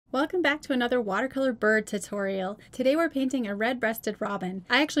Welcome back to another watercolor bird tutorial. Today we're painting a red-breasted robin.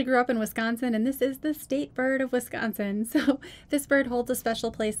 I actually grew up in Wisconsin and this is the state bird of Wisconsin, so this bird holds a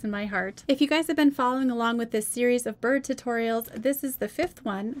special place in my heart. If you guys have been following along with this series of bird tutorials, this is the fifth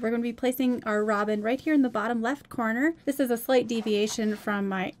one. We're going to be placing our robin right here in the bottom left corner. This is a slight deviation from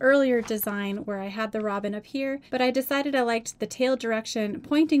my earlier design where I had the robin up here, but I decided I liked the tail direction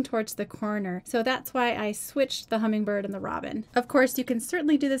pointing towards the corner, so that's why I switched the hummingbird and the robin. Of course, you can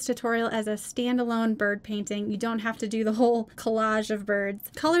certainly do this tutorial as a standalone bird painting. You don't have to do the whole collage of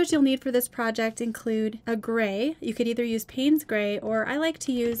birds. Colors you'll need for this project include a gray. You could either use Payne's gray, or I like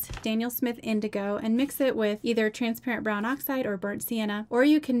to use Daniel Smith indigo and mix it with either transparent brown oxide or burnt sienna, or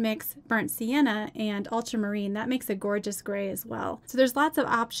you can mix burnt sienna and ultramarine. That makes a gorgeous gray as well. So there's lots of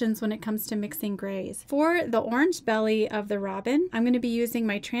options when it comes to mixing grays. For the orange belly of the robin, I'm going to be using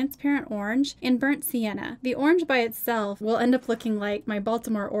my transparent orange and burnt sienna. The orange by itself will end up looking like my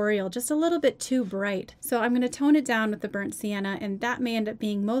Baltimore Oriole, just a little bit too bright. So I'm going to tone it down with the burnt sienna, and that may end up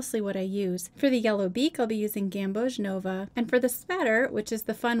being mostly what I use. For the yellow beak, I'll be using Gamboge Nova. And for the spatter, which is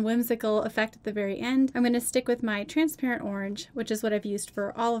the fun whimsical effect at the very end, I'm going to stick with my transparent orange, which is what I've used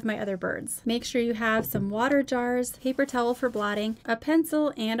for all of my other birds. Make sure you have some water jars, paper towel for blotting, a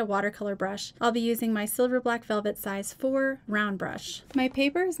pencil, and a watercolor brush. I'll be using my Silver Black Velvet size 4 round brush. My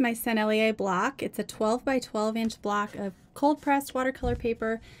paper is my Sennelier block. It's a 12 by 12 inch block of cold pressed watercolor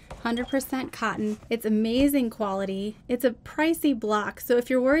paper, 100% cotton. It's amazing quality. It's a pricey block, so if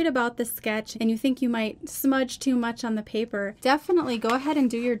you're worried about the sketch and you think you might smudge too much on the paper, definitely go ahead and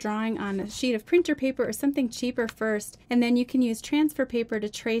do your drawing on a sheet of printer paper or something cheaper first, and then you can use transfer paper to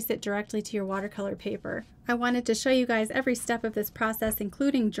trace it directly to your watercolor paper. I wanted to show you guys every step of this process,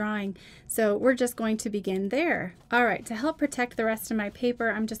 including drawing, so we're just going to begin there. Alright, to help protect the rest of my paper,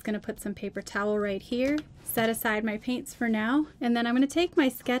 I'm just going to put some paper towel right here, set aside my paints for now, and then I'm going to take my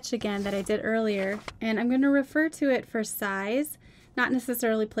sketch again that I did earlier, and I'm going to refer to it for size, not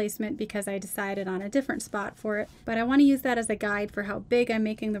necessarily placement because I decided on a different spot for it, but I want to use that as a guide for how big I'm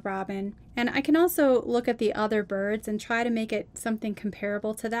making the robin. And I can also look at the other birds and try to make it something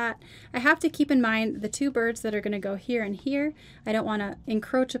comparable to that. I have to keep in mind the two birds that are going to go here and here. I don't want to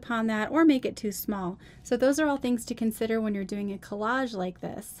encroach upon that or make it too small. So those are all things to consider when you're doing a collage like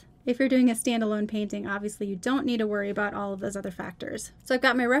this. If you're doing a standalone painting, obviously you don't need to worry about all of those other factors. So I've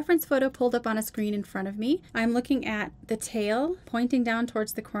got my reference photo pulled up on a screen in front of me. I'm looking at the tail pointing down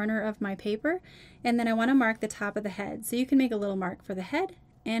towards the corner of my paper, and then I want to mark the top of the head. So you can make a little mark for the head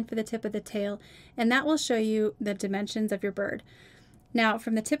and for the tip of the tail, and that will show you the dimensions of your bird. Now,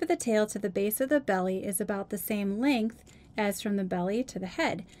 from the tip of the tail to the base of the belly is about the same length as from the belly to the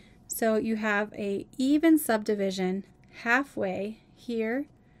head. So you have a even subdivision halfway here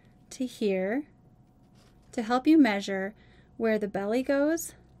to here to help you measure where the belly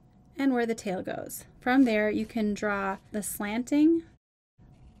goes and where the tail goes. From there you can draw the slanting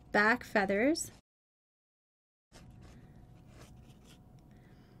back feathers,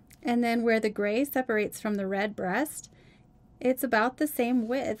 and then where the gray separates from the red breast, it's about the same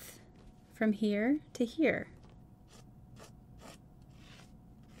width from here to here.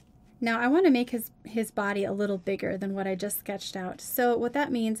 Now I want to make his body a little bigger than what I just sketched out. So what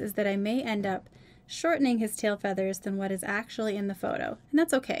that means is that I may end up shortening his tail feathers than what is actually in the photo. And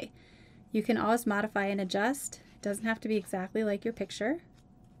that's okay. You can always modify and adjust. It doesn't have to be exactly like your picture.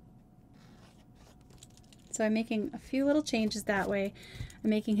 So I'm making a few little changes that way. I'm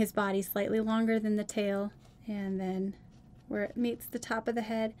making his body slightly longer than the tail, and then where it meets the top of the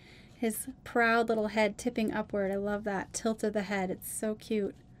head, his proud little head tipping upward. I love that tilt of the head. It's so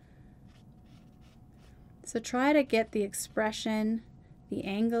cute. So try to get the expression, the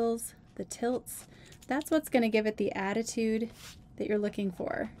angles, the tilts. That's what's going to give it the attitude that you're looking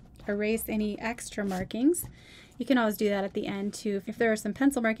for. Erase any extra markings. You can always do that at the end too. If there are some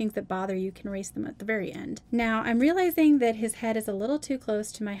pencil markings that bother you, you can erase them at the very end. Now I'm realizing that his head is a little too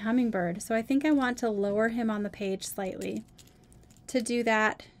close to my hummingbird, so I think I want to lower him on the page slightly. To do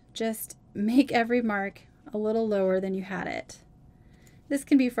that, just make every mark a little lower than you had it. This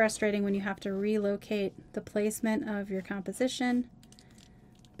can be frustrating when you have to relocate the placement of your composition,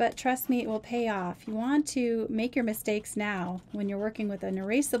 but trust me, it will pay off. You want to make your mistakes now when you're working with an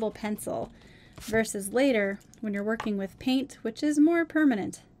erasable pencil versus later when you're working with paint, which is more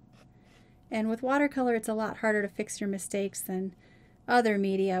permanent. And with watercolor, it's a lot harder to fix your mistakes than other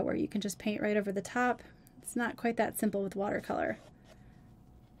media where you can just paint right over the top. It's not quite that simple with watercolor.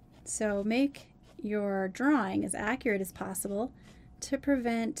 So make your drawing as accurate as possible to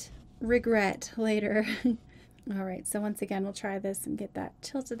prevent regret later. Alright, so once again we'll try this and get that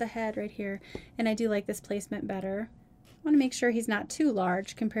tilt of the head right here, and I do like this placement better. I want to make sure he's not too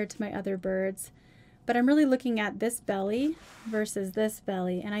large compared to my other birds. But I'm really looking at this belly versus this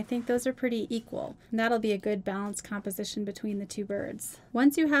belly, and I think those are pretty equal. And that'll be a good balanced composition between the two birds.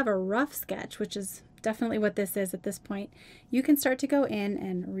 Once you have a rough sketch, which is definitely what this is at this point, you can start to go in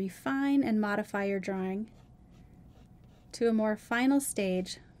and refine and modify your drawing to a more final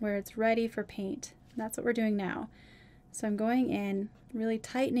stage where it's ready for paint. And that's what we're doing now. So I'm going in, really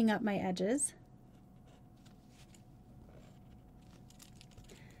tightening up my edges.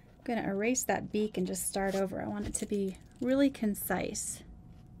 I'm going to erase that beak and just start over. I want it to be really concise.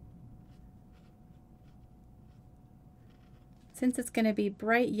 Since it's going to be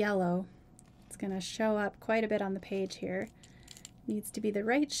bright yellow, it's going to show up quite a bit on the page here. It needs to be the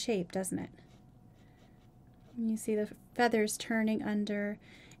right shape, doesn't it? And you see the feathers turning under.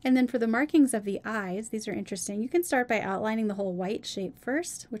 And then for the markings of the eyes, these are interesting. You can start by outlining the whole white shape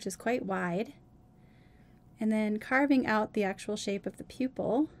first, which is quite wide, and then carving out the actual shape of the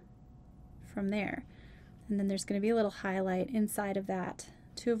pupil from there. And then there's going to be a little highlight inside of that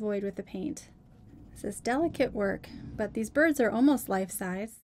to avoid with the paint. This is delicate work, but these birds are almost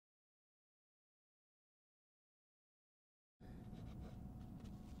life-size.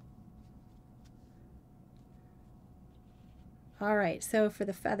 All right, so for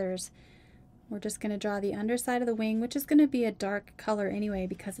the feathers, we're just going to draw the underside of the wing, which is going to be a dark color anyway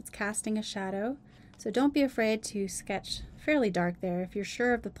because it's casting a shadow. So don't be afraid to sketch fairly dark there if you're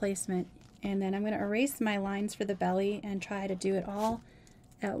sure of the placement. And then I'm going to erase my lines for the belly and try to do it all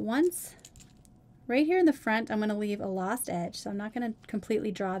at once. Right here in the front, I'm going to leave a lost edge, so I'm not going to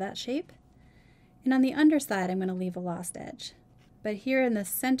completely draw that shape. And on the underside, I'm going to leave a lost edge. But here in the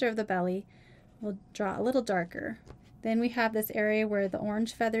center of the belly, we'll draw a little darker. Then we have this area where the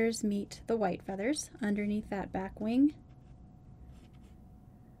orange feathers meet the white feathers underneath that back wing.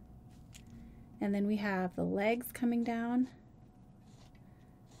 And then we have the legs coming down.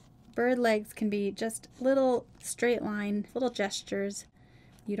 Bird legs can be just little straight line, little gestures.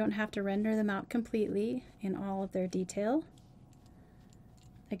 You don't have to render them out completely in all of their detail.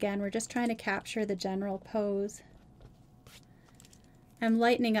 Again, we're just trying to capture the general pose. I'm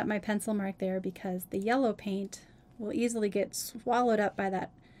lightening up my pencil mark there because the yellow paint will easily get swallowed up by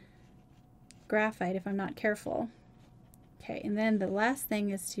that graphite if I'm not careful. Okay, and then the last thing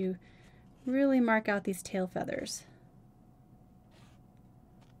is to really mark out these tail feathers.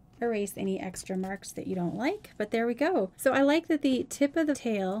 Erase any extra marks that you don't like, but there we go. So I like that the tip of the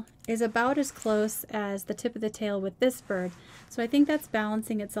tail is about as close as the tip of the tail with this bird. So I think that's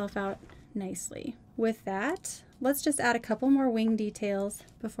balancing itself out nicely. With that, let's just add a couple more wing details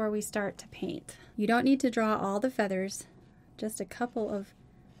before we start to paint. You don't need to draw all the feathers. Just a couple of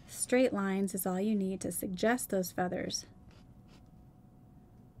straight lines is all you need to suggest those feathers.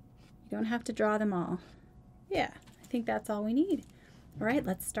 You don't have to draw them all. Yeah, I think that's all we need. All right,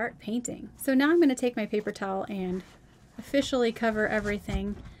 let's start painting. So now I'm going to take my paper towel and officially cover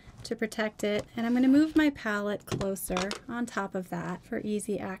everything to protect it. And I'm going to move my palette closer on top of that for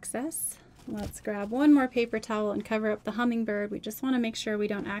easy access. Let's grab one more paper towel and cover up the hummingbird. We just want to make sure we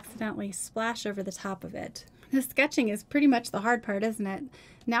don't accidentally splash over the top of it. The sketching is pretty much the hard part, isn't it?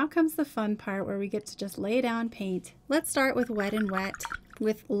 Now comes the fun part where we get to just lay down paint. Let's start with wet and wet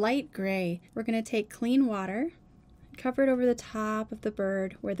with light gray. We're going to take clean water, cover it over the top of the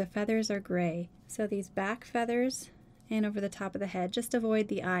bird where the feathers are gray. So these back feathers and over the top of the head. Just avoid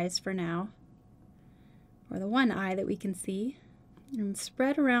the eyes for now, or the one eye that we can see. And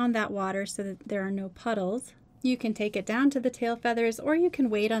spread around that water so that there are no puddles. You can take it down to the tail feathers or you can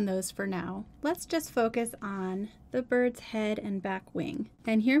wait on those for now. Let's just focus on the bird's head and back wing.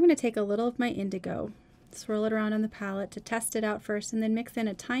 And here I'm going to take a little of my indigo, swirl it around on the palette to test it out first, and then mix in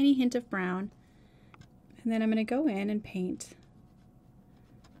a tiny hint of brown. And then I'm going to go in and paint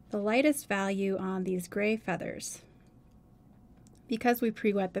the lightest value on these gray feathers. Because we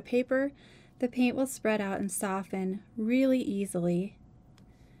pre-wet the paper, the paint will spread out and soften really easily.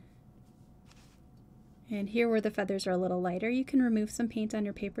 And here where the feathers are a little lighter, you can remove some paint on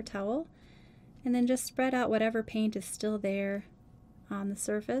your paper towel and then just spread out whatever paint is still there on the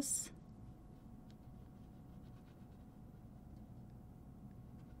surface.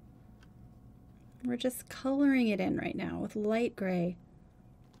 We're just coloring it in right now with light gray.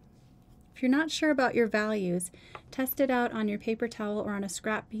 If you're not sure about your values, test it out on your paper towel or on a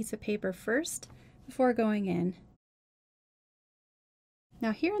scrap piece of paper first before going in.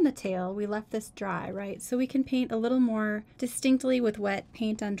 Now here on the tail, we left this dry, right? So we can paint a little more distinctly with wet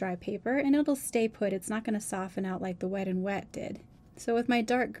paint on dry paper and it'll stay put. It's not going to soften out like the wet and wet did. So with my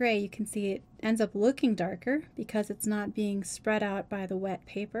dark gray, you can see it ends up looking darker because it's not being spread out by the wet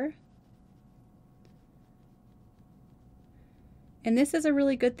paper. And this is a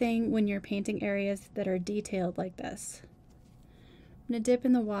really good thing when you're painting areas that are detailed like this. I'm going to dip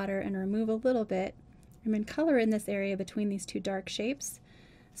in the water and remove a little bit. I'm going to color in this area between these two dark shapes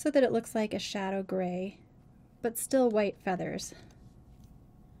so that it looks like a shadow gray, but still white feathers.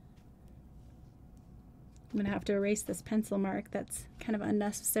 I'm going to have to erase this pencil mark that's kind of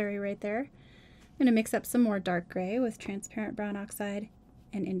unnecessary right there. I'm going to mix up some more dark gray with transparent brown oxide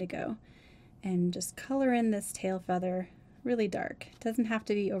and indigo and just color in this tail feather really dark. It doesn't have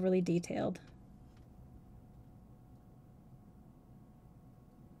to be overly detailed.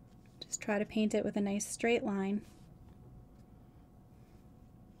 Just try to paint it with a nice straight line.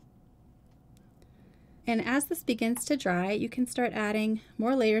 And as this begins to dry, you can start adding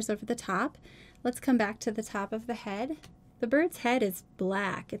more layers over the top. Let's come back to the top of the head. The bird's head is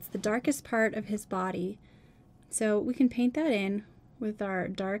black. It's the darkest part of his body. So we can paint that in with our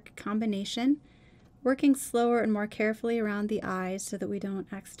dark combination, working slower and more carefully around the eyes so that we don't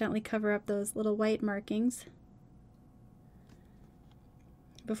accidentally cover up those little white markings.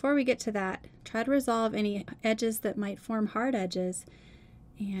 Before we get to that, try to resolve any edges that might form hard edges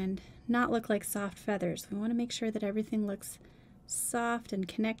and not look like soft feathers. We want to make sure that everything looks soft and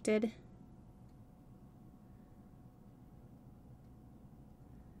connected.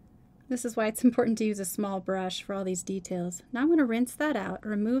 This is why it's important to use a small brush for all these details. Now I'm going to rinse that out,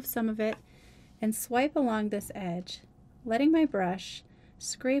 remove some of it, and swipe along this edge, letting my brush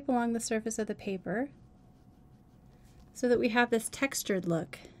scrape along the surface of the paper so that we have this textured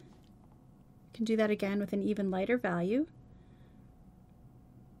look. You can do that again with an even lighter value.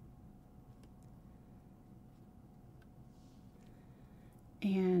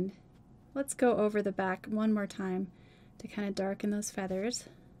 And let's go over the back one more time to kind of darken those feathers.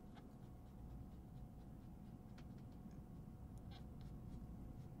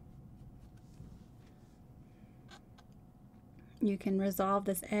 You can resolve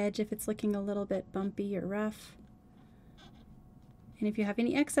this edge if it's looking a little bit bumpy or rough. And if you have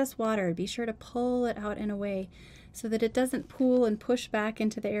any excess water, be sure to pull it out in a way so that it doesn't pool and push back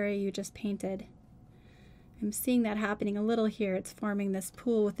into the area you just painted. I'm seeing that happening a little here. It's forming this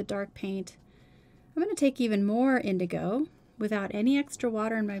pool with the dark paint. I'm going to take even more indigo without any extra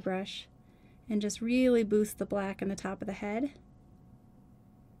water in my brush and just really boost the black in the top of the head.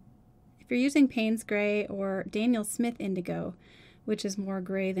 If you're using Payne's Gray or Daniel Smith indigo, which is more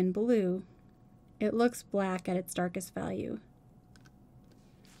gray than blue, it looks black at its darkest value.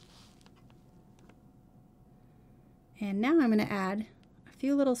 And now I'm going to add a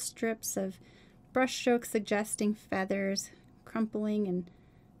few little strips of brush strokes suggesting feathers, crumpling and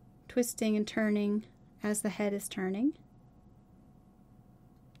twisting and turning as the head is turning.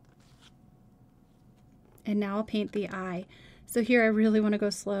 And now I'll paint the eye. So here I really want to go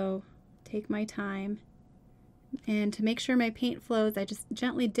slow. Take my time, and to make sure my paint flows, I just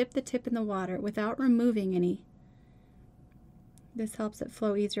gently dip the tip in the water without removing any. This helps it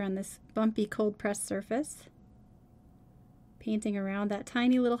flow easier on this bumpy cold pressed surface. Painting around that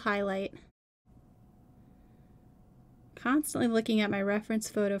tiny little highlight. Constantly looking at my reference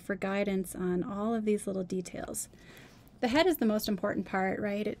photo for guidance on all of these little details. The head is the most important part,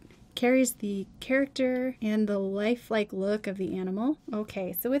 right? It carries the character and the lifelike look of the animal.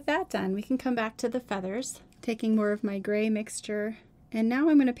 Okay, so with that done, we can come back to the feathers, taking more of my gray mixture. And now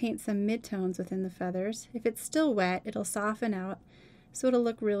I'm going to paint some midtones within the feathers. If it's still wet, it'll soften out, so it'll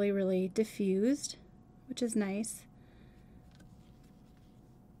look really, really diffused, which is nice.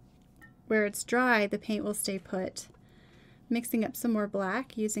 Where it's dry, the paint will stay put. Mixing up some more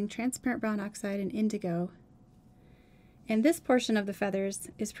black using transparent brown oxide and indigo. And this portion of the feathers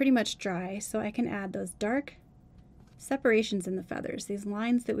is pretty much dry, so I can add those dark separations in the feathers, these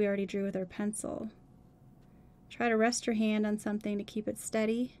lines that we already drew with our pencil. Try to rest your hand on something to keep it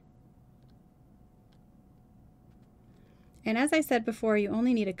steady. And as I said before, you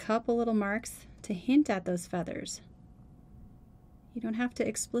only need a couple little marks to hint at those feathers. You don't have to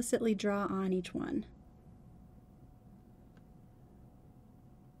explicitly draw on each one.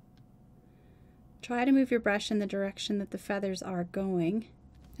 Try to move your brush in the direction that the feathers are going.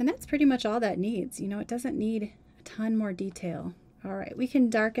 And that's pretty much all that needs. You know, it doesn't need a ton more detail. All right, we can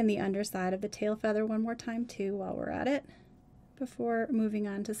darken the underside of the tail feather one more time too while we're at it, before moving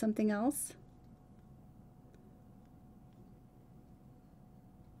on to something else.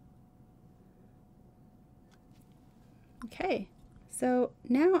 Okay, so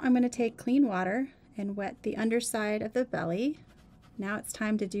now I'm going to take clean water and wet the underside of the belly. Now it's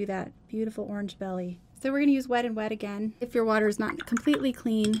time to do that beautiful orange belly. So we're going to use wet and wet again. If your water is not completely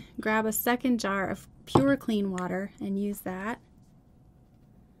clean, grab a second jar of pure clean water and use that.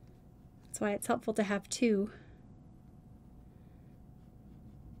 That's why it's helpful to have two.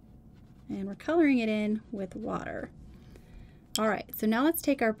 And we're coloring it in with water. All right, so now let's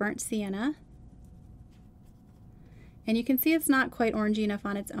take our burnt sienna. And you can see it's not quite orangey enough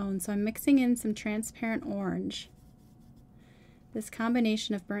on its own, so I'm mixing in some transparent orange. This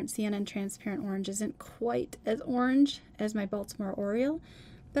combination of burnt sienna and transparent orange isn't quite as orange as my Baltimore Oriole,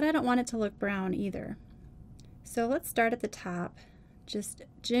 but I don't want it to look brown either. So let's start at the top, just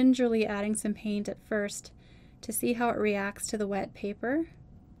gingerly adding some paint at first to see how it reacts to the wet paper.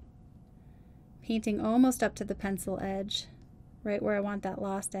 Painting almost up to the pencil edge, right where I want that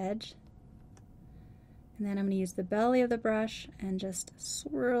lost edge. And then I'm going to use the belly of the brush and just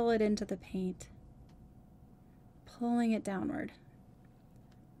swirl it into the paint, pulling it downward.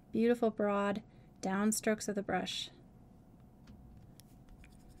 Beautiful broad down strokes of the brush.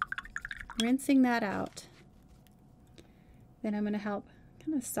 Rinsing that out. Then I'm going to help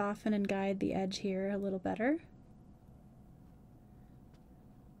kind of soften and guide the edge here a little better.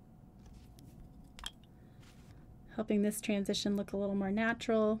 Helping this transition look a little more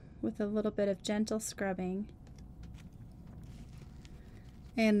natural with a little bit of gentle scrubbing.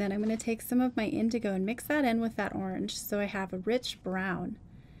 And then I'm going to take some of my indigo and mix that in with that orange so I have a rich brown.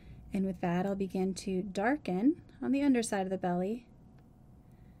 And with that I'll begin to darken on the underside of the belly,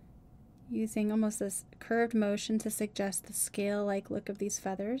 using almost this curved motion to suggest the scale-like look of these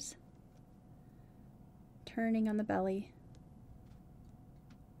feathers. Turning on the belly.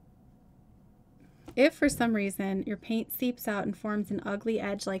 If for some reason your paint seeps out and forms an ugly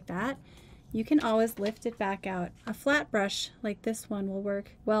edge like that, you can always lift it back out. A flat brush like this one will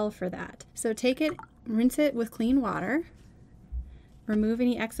work well for that. So take it, rinse it with clean water, remove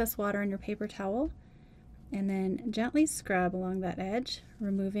any excess water on your paper towel, and then gently scrub along that edge,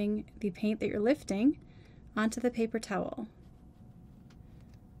 removing the paint that you're lifting onto the paper towel.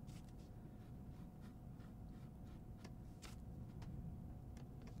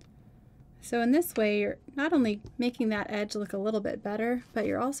 So in this way, you're not only making that edge look a little bit better, but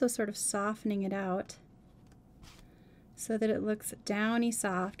you're also sort of softening it out so that it looks downy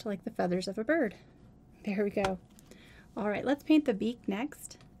soft like the feathers of a bird. There we go. All right, let's paint the beak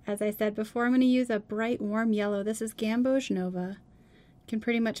next. As I said before, I'm going to use a bright warm yellow. This is Gamboge Nova. You can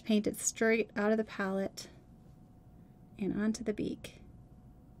pretty much paint it straight out of the palette and onto the beak.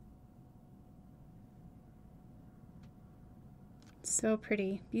 So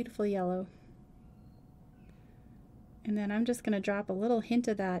pretty, beautiful yellow. And then I'm just going to drop a little hint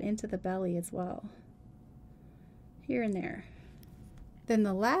of that into the belly as well, here and there. Then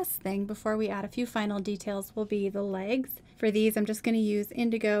the last thing before we add a few final details will be the legs. For these I'm just going to use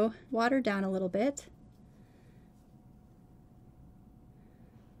indigo, watered down a little bit,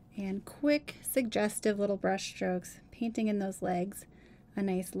 and quick suggestive little brush strokes, painting in those legs a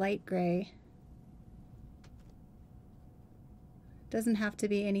nice light gray. Doesn't have to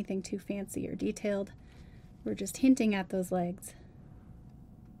be anything too fancy or detailed. We're just hinting at those legs.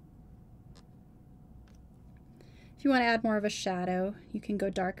 If you want to add more of a shadow, you can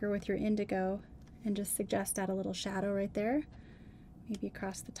go darker with your indigo and just suggest add a little shadow right there, maybe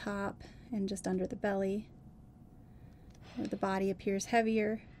across the top and just under the belly, where the body appears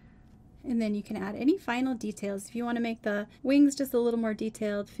heavier. And then you can add any final details. If you want to make the wings just a little more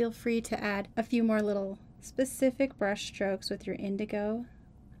detailed, feel free to add a few more little specific brush strokes with your indigo,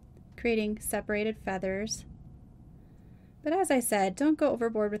 creating separated feathers. But as I said, don't go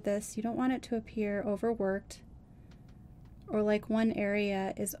overboard with this. You don't want it to appear overworked or like one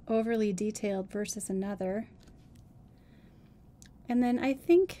area is overly detailed versus another. And then I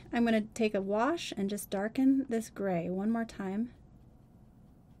think I'm going to take a wash and just darken this gray one more time,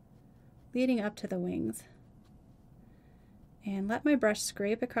 leading up to the wings. And let my brush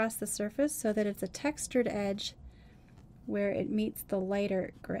scrape across the surface so that it's a textured edge where it meets the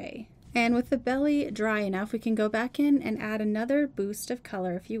lighter gray. And with the belly dry enough, we can go back in and add another boost of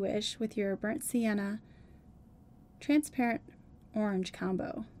color if you wish with your burnt sienna transparent orange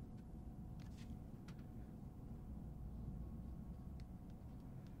combo.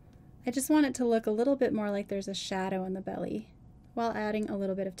 I just want it to look a little bit more like there's a shadow in the belly while adding a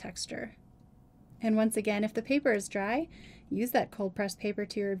little bit of texture. And once again, if the paper is dry, use that cold pressed paper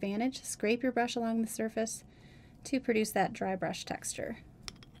to your advantage. Scrape your brush along the surface to produce that dry brush texture.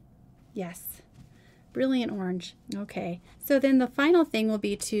 Yes, brilliant orange. Okay, so then the final thing will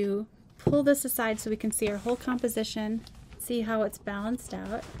be to pull this aside so we can see our whole composition, see how it's balanced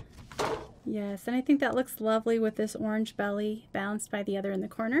out. Yes, and I think that looks lovely with this orange belly balanced by the other in the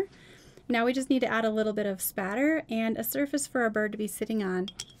corner. Now we just need to add a little bit of spatter and a surface for our bird to be sitting on.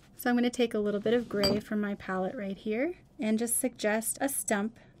 So I'm going to take a little bit of gray from my palette right here and just suggest a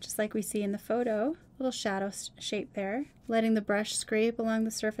stump, just like we see in the photo, little shadow shape there. Letting the brush scrape along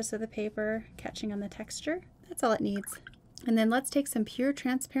the surface of the paper, catching on the texture. That's all it needs. And then let's take some pure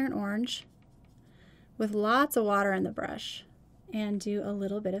transparent orange with lots of water in the brush and do a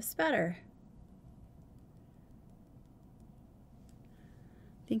little bit of spatter.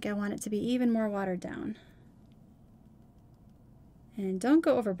 I think I want it to be even more watered down. And don't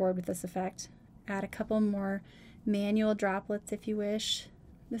go overboard with this effect. Add a couple more manual droplets if you wish.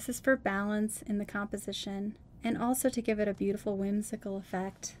 This is for balance in the composition and also to give it a beautiful whimsical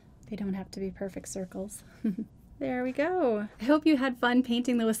effect. They don't have to be perfect circles. There we go. I hope you had fun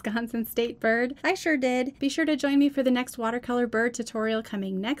painting the Wisconsin state bird. I sure did. Be sure to join me for the next watercolor bird tutorial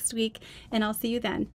coming next week, and I'll see you then.